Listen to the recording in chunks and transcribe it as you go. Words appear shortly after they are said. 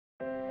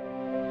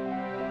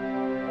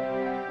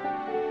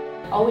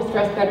always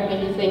dress better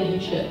than you think you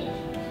should,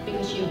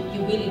 because you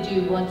really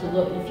do want to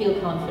look and feel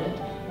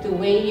confident. The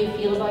way you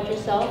feel about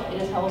yourself,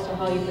 it is also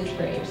how you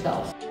portray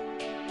yourself.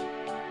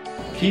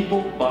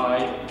 People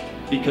buy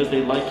because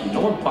they like you.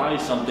 No one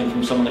buys something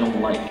from someone they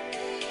don't like.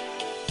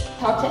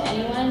 Talk to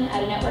anyone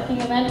at a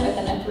networking event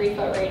within a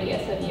 3-foot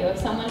radius of you. If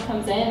someone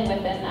comes in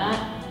within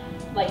that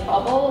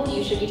bubble,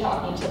 you should be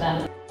talking to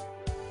them.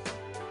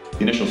 The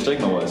initial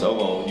stigma was, oh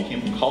well, you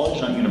came from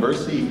college, not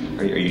university.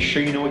 Are you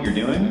sure you know what you're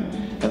doing?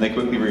 And they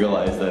quickly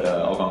realized that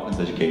Algonquin's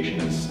education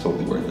is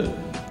totally worth it.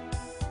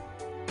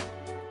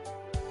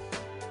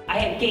 I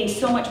have gained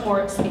so much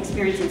more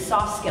experience in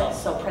soft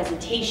skills, so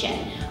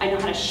presentation. I know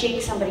how to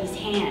shake somebody's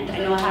hand. I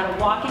know how to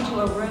walk into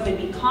a room and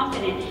be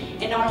confident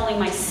in not only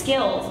my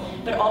skills,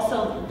 but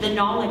also the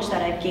knowledge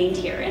that I've gained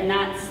here. And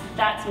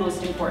that's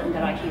most important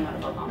that I came out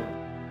of Algonquin.